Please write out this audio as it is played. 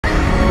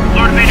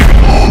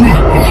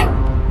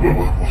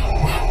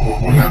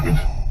What happened?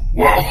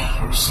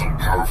 Wow, it was some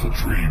powerful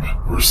dream.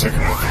 For a second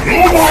I thought,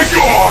 oh my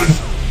god!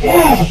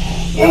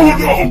 Oh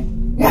no!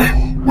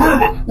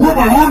 Where are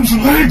my arms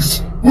and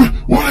legs?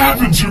 What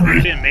happened to me?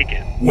 You didn't make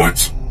it.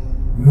 What?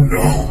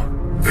 No.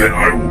 Then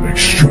I will make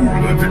sure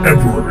that the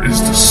Emperor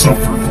is to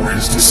suffer for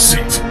his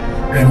deceit,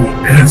 and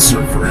will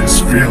answer for his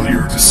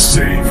failure to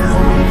save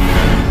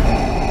her.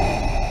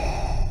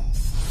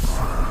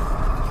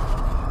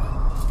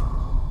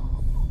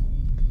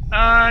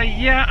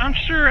 Yeah, I'm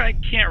sure I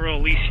can't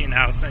release you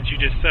now since you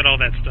just said all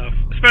that stuff.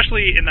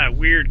 Especially in that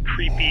weird,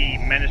 creepy,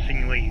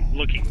 menacingly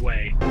looking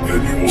way.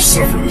 Then you will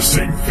suffer the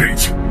same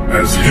fate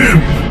as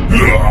him.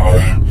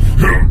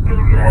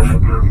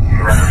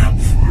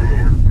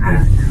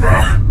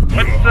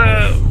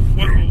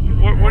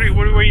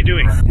 What are you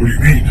doing? What do you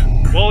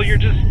mean? Well, you're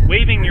just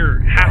waving your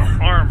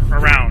half arm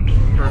around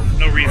for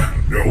no reason.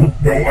 No,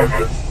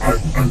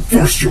 I'm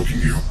force choking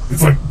you.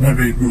 It's like my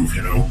main move,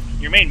 you know?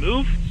 Your main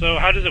move? So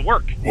how does it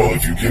work? Well,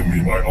 if you give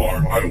me my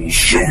arm, I will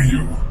show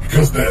you.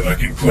 Because then I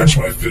can clench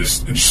my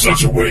fist in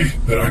such a way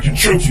that I can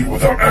choke you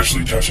without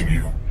actually touching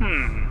you.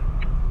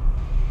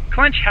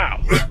 Clench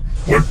how?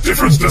 What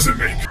difference does it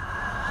make?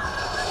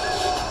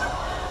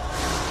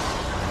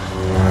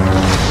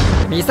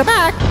 Mr.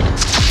 Back!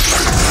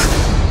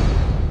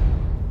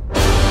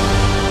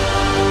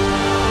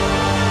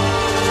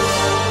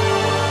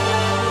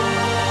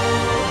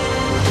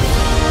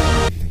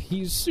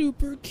 He's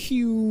super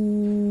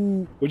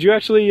cute. Would you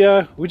actually,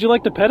 would you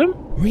like to pet him?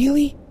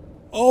 Really?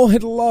 Oh,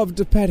 I'd love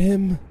to pet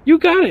him. You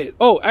got it.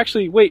 Oh,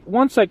 actually, wait,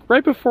 one sec.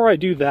 Right before I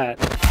do that,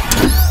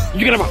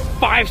 you got about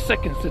 5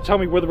 seconds to tell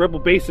me where the rebel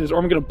base is, or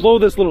I'm gonna blow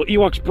this little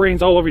Ewok's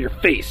brains all over your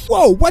face.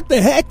 Whoa, what the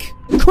heck?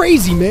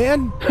 Crazy,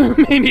 man.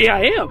 Maybe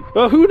I am.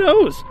 Well, who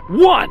knows?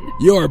 1.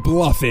 You're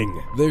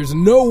bluffing. There's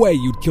no way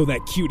you'd kill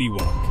that cute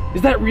Ewok.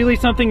 Is that really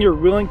something you're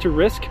willing to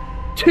risk?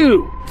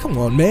 2. Come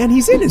on, man,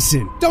 he's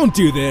innocent. Don't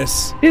do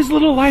this. His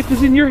little life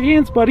is in your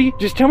hands, buddy.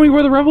 Just tell me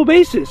where the rebel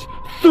base is.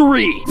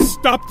 3.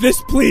 Stop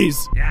this,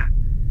 please. Yeah,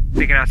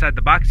 thinking outside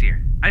the box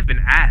here. I've been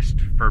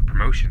asked for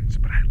promotions,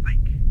 but I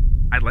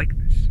like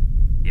this.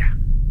 Yeah,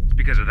 it's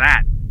because of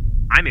that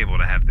I'm able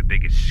to have the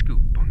biggest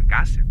scoop on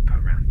gossip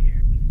around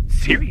here.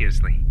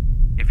 Seriously.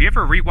 If you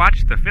ever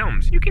rewatch the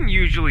films, you can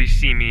usually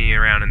see me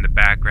around in the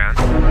background.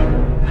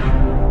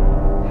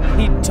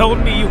 He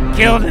told me you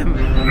killed him.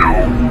 No,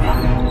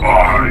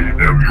 I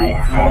am your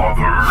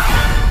father.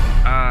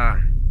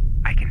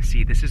 I can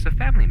see this is a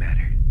family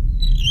matter.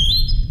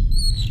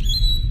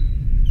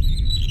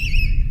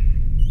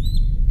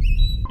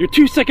 You're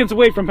 2 seconds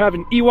away from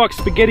having Ewok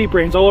spaghetti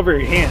brains all over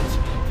your hands.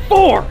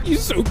 4.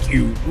 He's so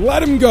cute.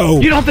 Let him go.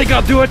 You don't think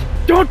I'll do it?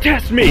 Don't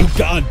test me. Oh,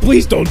 God,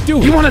 please don't do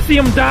it. You want to see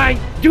him die?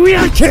 Do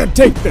ya? I can't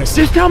take this.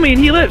 Just tell me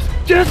and he lives.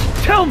 Just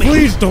tell me.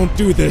 Please don't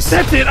do this.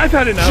 That's it. I've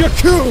had enough.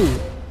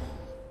 Jakku!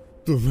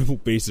 The rebel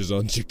base is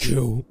on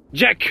Jakku.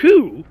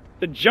 Jakku?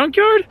 The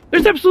junkyard?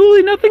 There's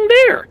absolutely nothing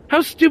there.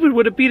 How stupid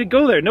would it be to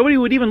go there? Nobody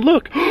would even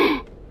look.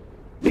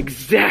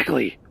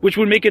 Exactly. Which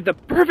would make it the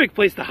perfect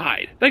place to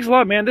hide. Thanks a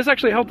lot, man. This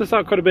actually helped us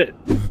out quite a bit.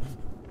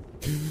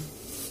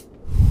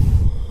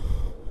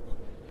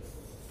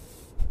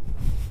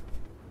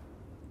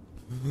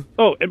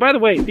 Oh, and by the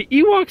way, the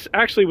Ewok's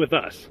actually with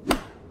us.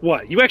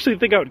 What, you actually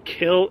think I would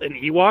kill an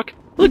Ewok?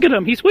 Look at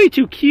him, he's way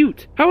too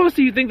cute. How else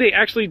do you think they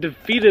actually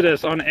defeated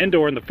us on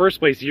Endor in the first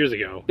place years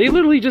ago? They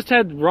literally just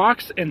had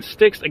rocks and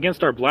sticks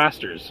against our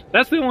blasters.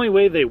 That's the only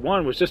way they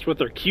won, was just with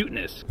their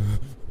cuteness.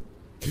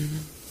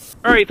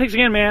 Alright, thanks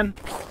again, man.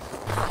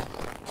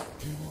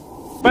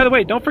 By the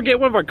way, don't forget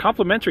one of our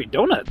complimentary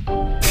donuts.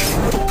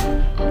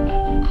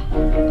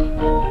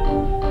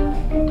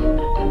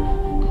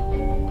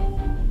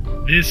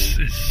 This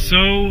is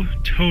so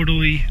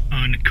totally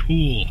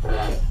uncool.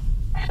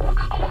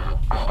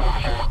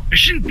 I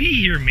shouldn't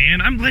be here,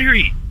 man. I'm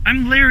Larry.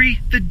 I'm Larry,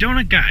 the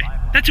donut guy.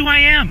 That's who I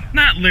am,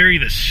 not Larry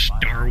the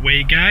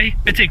Starway guy.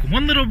 I take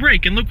one little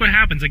break and look what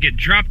happens. I get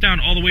dropped down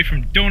all the way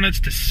from donuts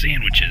to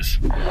sandwiches.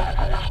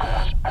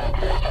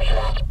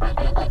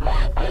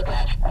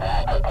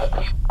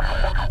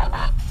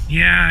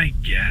 Yeah, I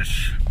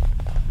guess.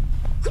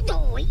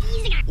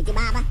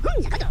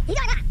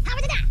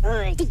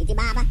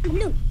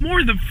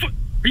 More than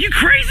Are you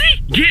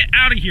crazy? Get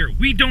out of here.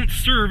 We don't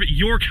serve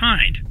your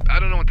kind. I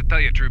don't know what to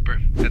tell you,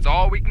 Trooper. That's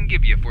all we can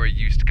give you for a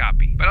used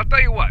copy. But I'll tell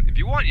you what, if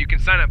you want, you can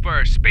sign up for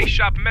our Space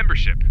Shop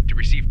membership to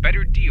receive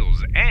better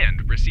deals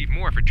and receive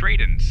more for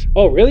trade-ins.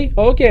 Oh, really?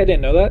 Oh, okay, I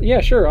didn't know that.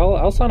 Yeah, sure.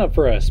 I'll sign up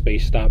for a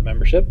Space Stop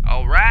membership.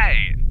 All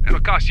right. That'll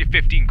cost you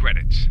 15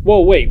 credits.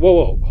 Whoa, wait,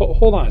 whoa.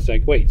 Hold on a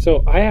sec. Wait,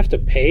 so I have to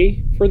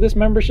pay for this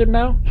membership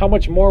now? How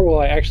much more will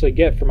I actually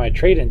get for my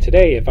trade-in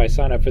today if I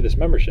sign up for this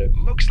membership?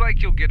 Looks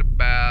like you'll get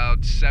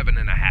about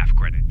 7.5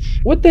 credits.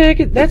 What the heck?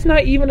 That's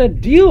not even a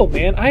deal,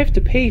 man. I have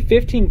to pay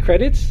 15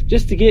 credits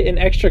just to get an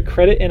extra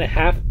credit and a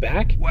half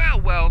back?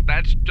 Well,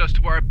 that's just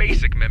for our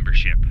basic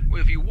membership. Well,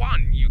 if you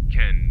want, you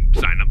can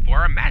sign up for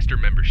our master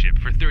membership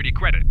for 30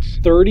 credits.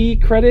 30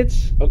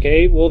 credits?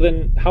 Okay, well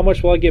then how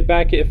much will I get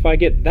back if I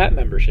get that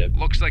membership?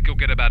 Looks like you'll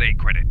get about 8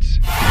 credits.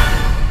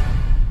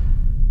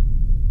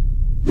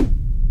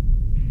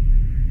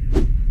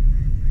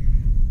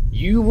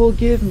 You will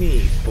give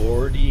me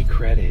 40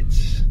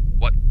 credits.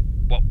 What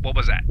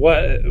was that?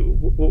 What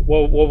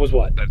was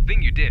what? That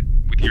thing you did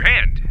with your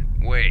hand.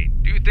 Wait,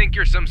 do you think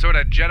you're some sort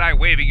of Jedi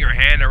waving your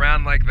hand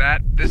around like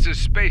that? This is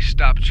Space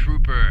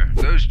Stormtrooper.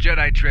 Those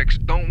Jedi tricks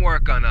don't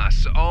work on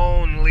us.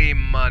 Only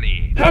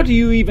money. How do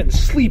you even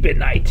sleep at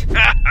night?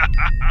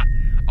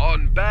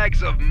 On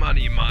bags of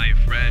money, my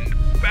friend.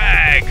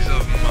 Bags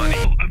of money.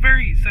 Oh, a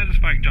very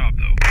satisfying job,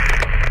 though.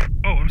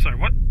 Oh, I'm sorry,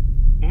 what?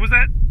 What was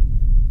that?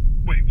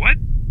 Wait, what?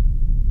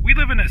 We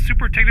live in a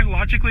super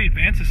technologically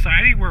advanced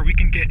society where we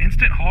can get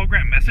instant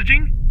hologram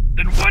messaging?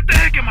 Then what the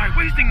heck am I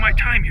wasting my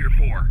time here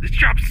for? This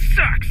job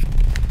sucks!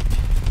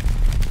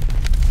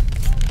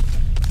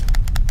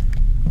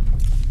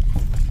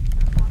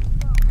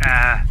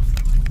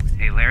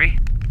 Hey Larry?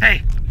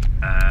 Hey.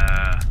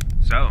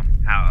 So,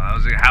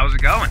 how's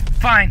it going?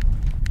 Fine.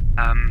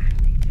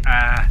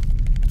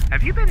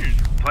 Have you been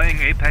playing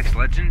Apex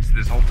Legends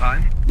this whole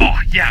time? Oh,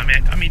 yeah,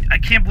 man. I mean, I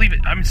can't believe it.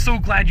 I'm so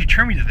glad you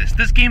turned me to this.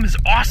 This game is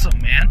awesome,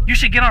 man. You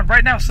should get on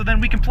right now so then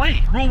we can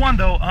play. Rule 1,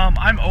 though,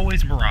 I'm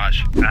always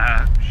Mirage.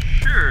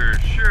 Sure.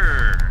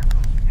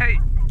 Hey,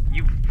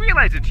 you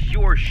realize it's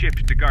your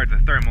shift to guard the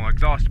thermal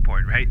exhaust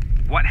port, right?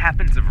 What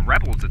happens if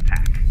rebels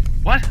attack?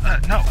 What?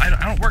 No, I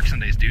don't work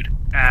Sundays, dude.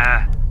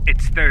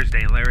 It's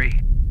Thursday, Larry.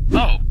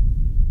 Oh.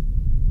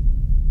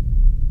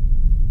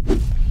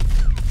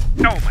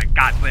 Oh my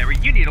god, Larry,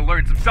 you need to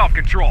learn some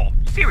self-control.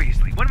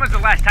 Seriously, when was the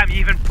last time you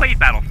even played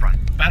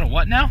Battlefront? Battle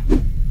what now?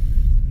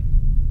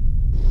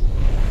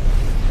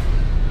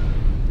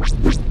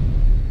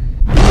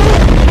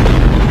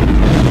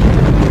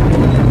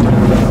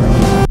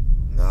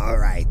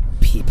 Alright,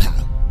 people.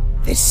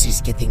 This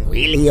is getting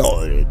really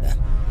old.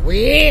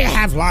 We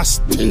have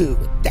lost 2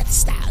 Death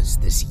Stars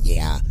this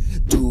year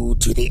due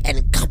to the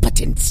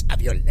incompetence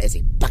of your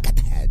lazy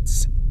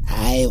bucketheads.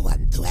 I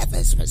want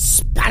whoever's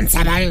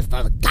responsible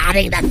for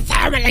guarding the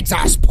thermal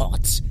exhaust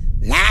ports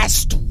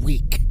last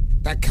week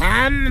to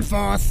come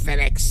forth and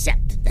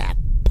accept their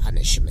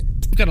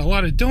punishment. We've got a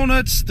lot of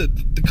donuts, the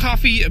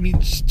coffee. I mean,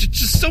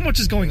 just so much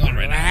is going on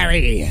right now.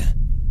 Larry,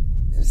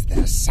 is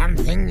there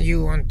something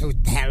you want to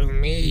tell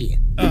me?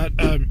 I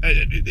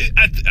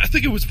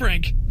think it was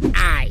Frank.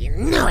 I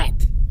knew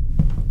it!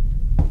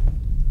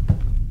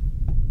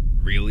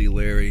 Really,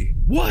 Larry?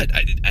 What?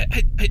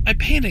 I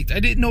panicked. I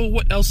didn't know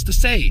what else to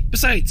say.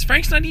 Besides,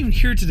 Frank's not even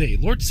here today.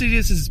 Lord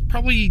Sidious is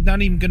probably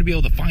not even going to be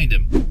able to find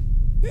him.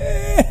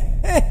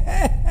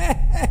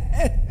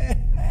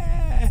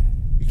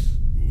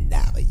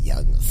 Now,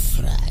 young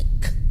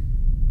Frank,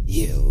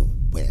 you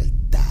will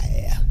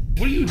die.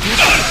 What are you doing?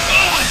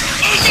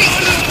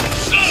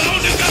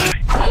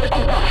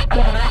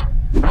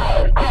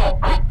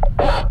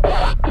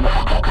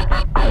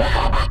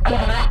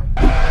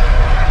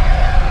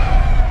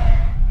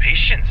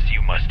 Patience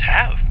you must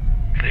have.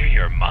 Clear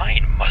your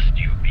mind, must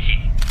you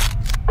be.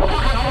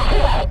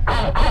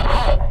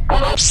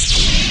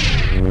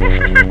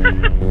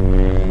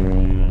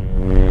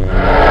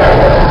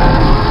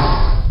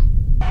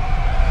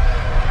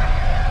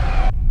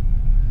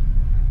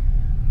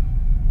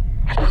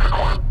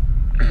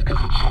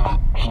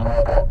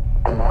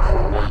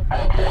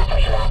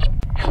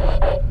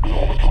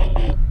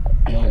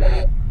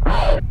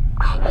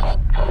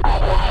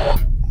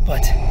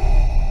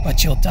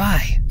 But you'll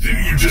die.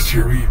 Didn't you just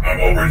hear me? I'm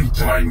already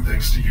dying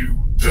thanks to you.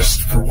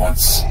 Just for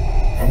once,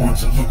 I want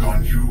to look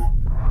on you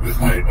with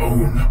my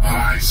own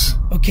eyes.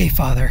 Okay,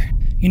 Father.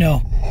 You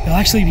know, it'll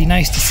actually be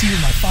nice to see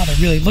what my father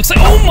really looks like.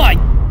 Oh my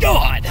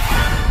God!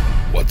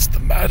 What's the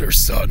matter,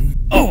 son?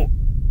 Oh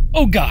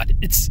God,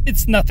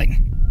 it's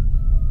nothing.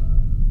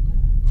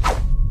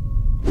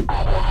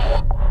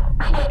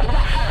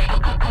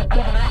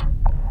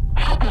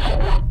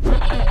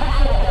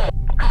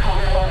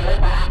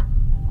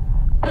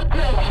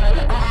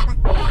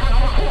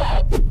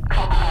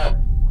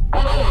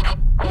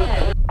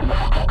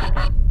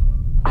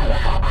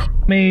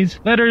 Maze,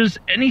 letters,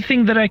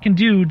 anything that I can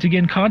do to get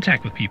in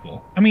contact with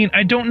people. I mean,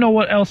 I don't know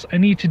what else I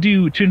need to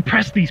do to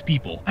impress these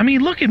people. I mean,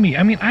 look at me.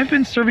 I mean, I've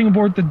been serving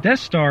aboard the Death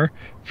Star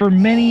for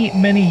many,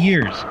 many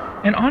years.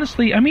 And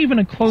honestly, I'm even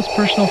a close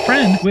personal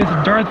friend with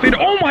Darth Vader.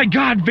 Oh my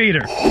God,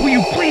 Vader! Will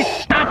you please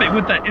stop it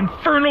with that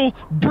infernal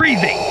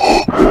breathing?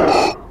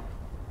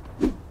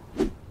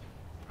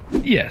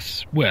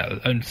 Yes, well,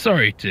 I'm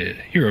sorry to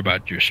hear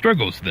about your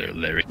struggles there,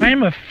 Larry. I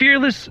am a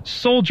fearless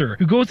soldier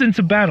who goes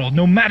into battle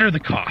no matter the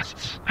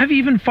costs. I've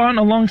even fought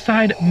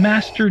alongside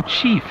Master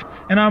Chief,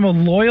 and I'm a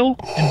loyal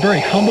and very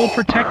humble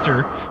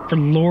protector for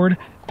Lord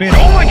Vader.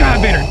 Oh my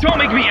God, Vader! Don't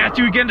make me ask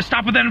you again to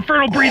stop with that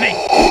infernal breathing!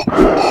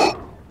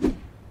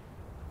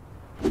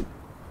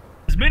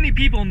 As many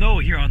people know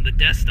here on the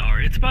Death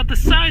Star, it's about the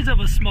size of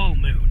a small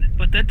moon.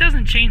 But that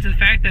doesn't change the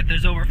fact that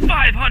there's over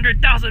 5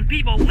 500,000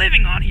 people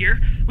living on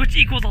here, which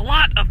equals a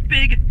lot of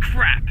big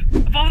crap.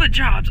 Of all the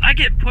jobs, I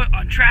get put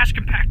on trash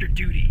compactor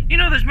duty. You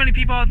know, there's many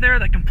people out there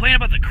that complain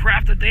about the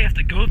crap that they have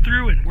to go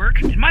through and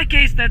work. In my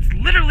case, that's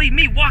literally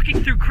me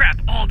walking through crap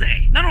all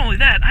day. Not only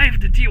that, I have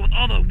to deal with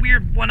all the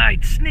weird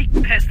one-eyed snake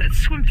pests that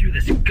swim through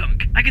this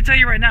gunk. I can tell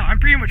you right now, I'm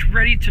pretty much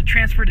ready to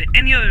transfer to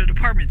any other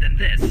department than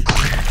this.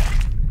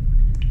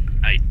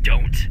 I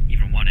don't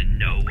even want to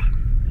know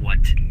what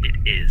it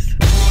is.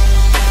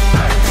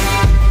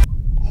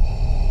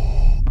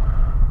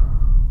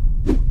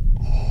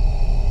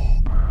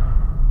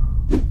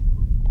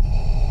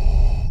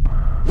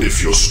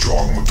 If you're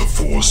strong with the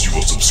Force, you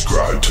will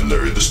subscribe to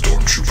Larry the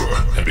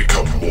Stormtrooper and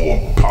become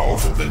more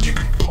powerful than you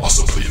could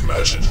possibly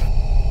imagine.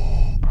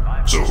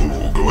 So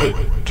go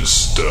ahead,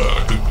 just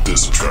click the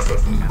subscribe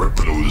button right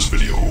below this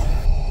video.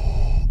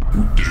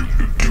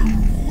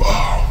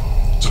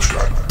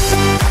 Subscribe.